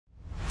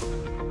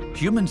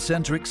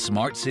Human-centric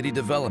smart city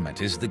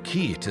development is the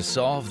key to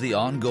solve the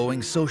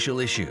ongoing social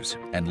issues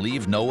and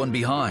leave no one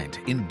behind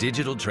in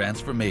digital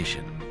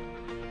transformation.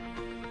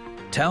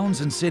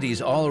 Towns and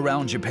cities all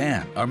around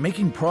Japan are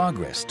making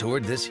progress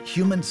toward this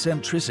human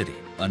centricity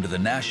under the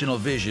national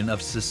vision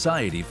of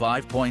Society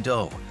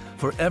 5.0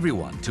 for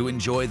everyone to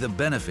enjoy the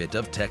benefit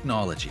of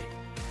technology.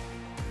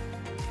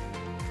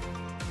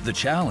 The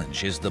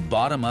challenge is the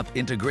bottom-up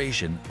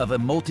integration of a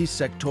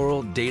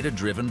multi-sectoral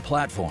data-driven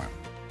platform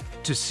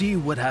to see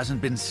what hasn't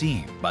been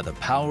seen by the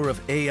power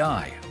of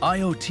AI,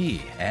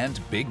 IoT, and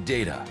big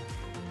data.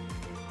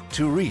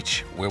 To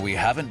reach where we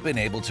haven't been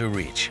able to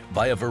reach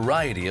by a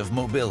variety of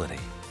mobility.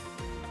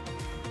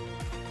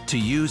 To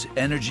use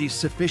energy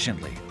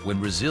sufficiently when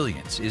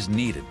resilience is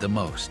needed the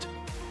most.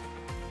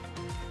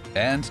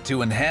 And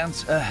to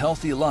enhance a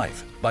healthy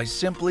life by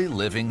simply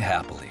living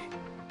happily.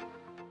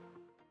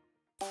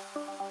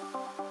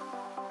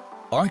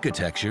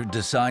 Architecture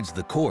decides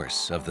the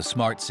course of the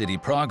smart city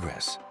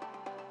progress.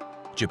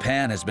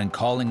 Japan has been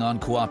calling on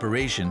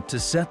cooperation to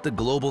set the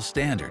global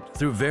standard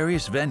through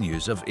various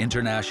venues of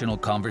international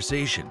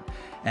conversation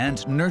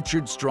and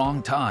nurtured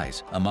strong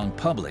ties among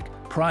public,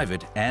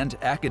 private, and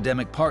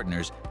academic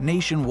partners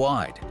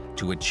nationwide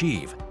to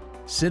achieve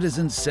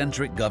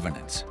citizen-centric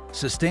governance,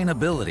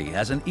 sustainability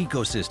as an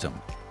ecosystem,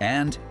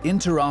 and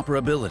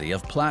interoperability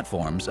of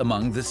platforms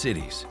among the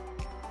cities.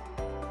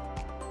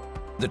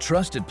 The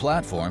trusted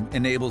platform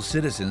enables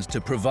citizens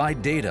to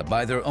provide data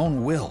by their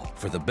own will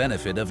for the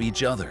benefit of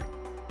each other.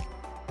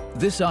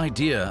 This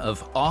idea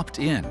of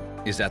opt-in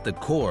is at the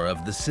core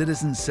of the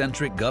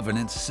citizen-centric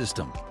governance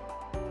system.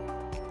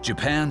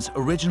 Japan's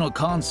original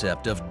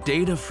concept of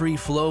data-free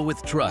flow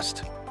with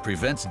trust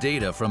prevents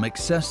data from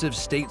excessive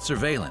state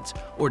surveillance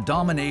or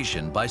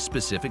domination by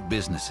specific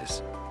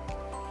businesses.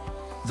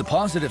 The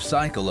positive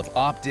cycle of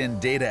opt-in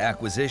data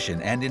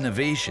acquisition and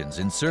innovations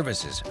in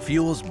services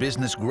fuels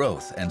business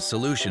growth and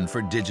solution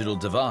for digital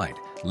divide,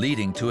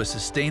 leading to a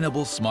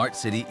sustainable smart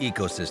city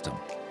ecosystem.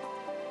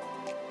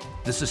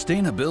 The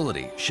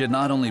sustainability should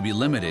not only be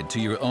limited to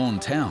your own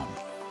town.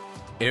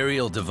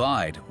 Aerial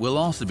divide will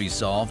also be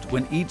solved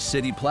when each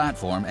city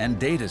platform and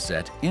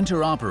dataset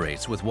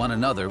interoperates with one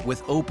another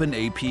with open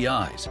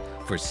APIs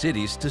for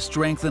cities to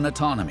strengthen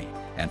autonomy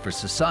and for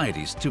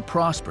societies to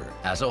prosper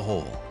as a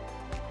whole.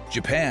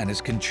 Japan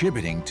is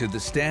contributing to the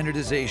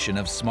standardization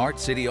of smart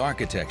city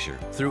architecture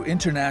through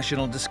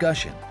international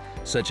discussion,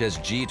 such as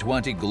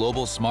G20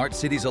 Global Smart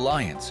Cities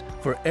Alliance,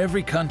 for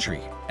every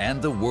country and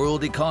the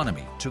world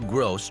economy to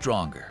grow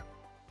stronger.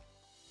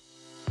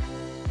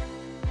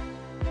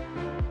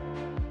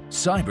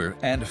 Cyber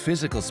and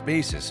physical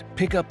spaces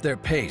pick up their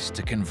pace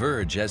to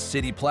converge as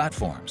city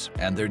platforms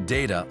and their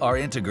data are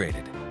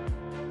integrated.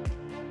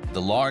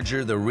 The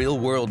larger the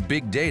real-world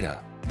big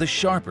data, the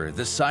sharper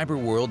the cyber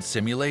world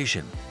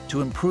simulation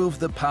to improve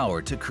the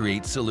power to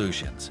create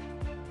solutions.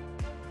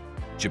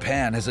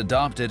 Japan has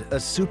adopted a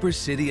super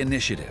city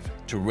initiative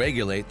to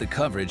regulate the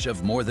coverage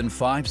of more than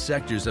 5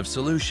 sectors of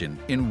solution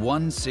in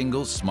one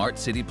single smart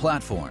city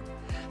platform,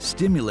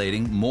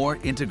 stimulating more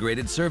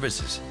integrated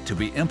services to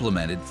be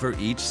implemented for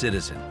each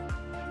citizen.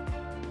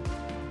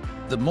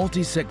 The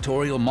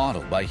multi-sectorial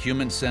model by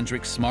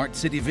human-centric smart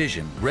city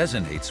vision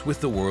resonates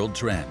with the world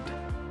trend.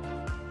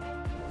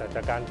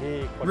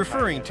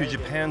 Referring to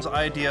Japan's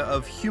idea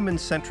of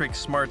human-centric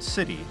smart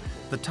city,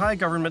 the Thai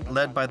government,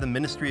 led by the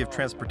Ministry of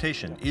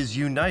Transportation, is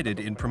united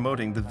in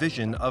promoting the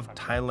vision of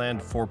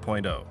Thailand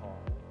 4.0.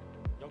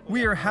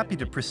 We are happy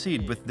to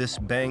proceed with this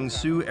Bang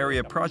Su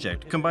area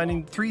project,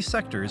 combining 3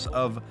 sectors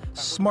of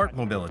smart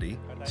mobility,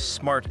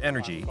 smart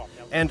energy,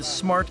 and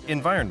smart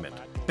environment,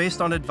 based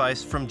on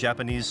advice from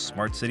Japanese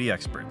smart city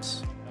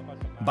experts.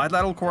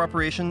 Bilateral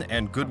cooperation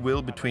and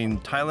goodwill between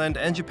Thailand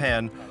and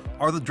Japan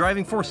are the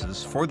driving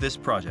forces for this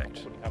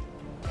project.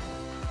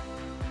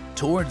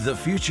 Toward the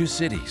future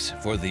cities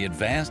for the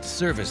advanced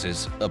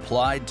services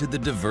applied to the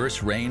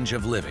diverse range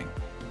of living.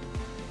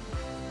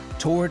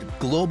 Toward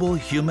global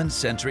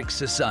human-centric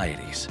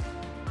societies.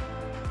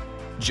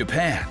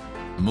 Japan,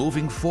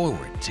 moving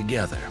forward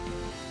together.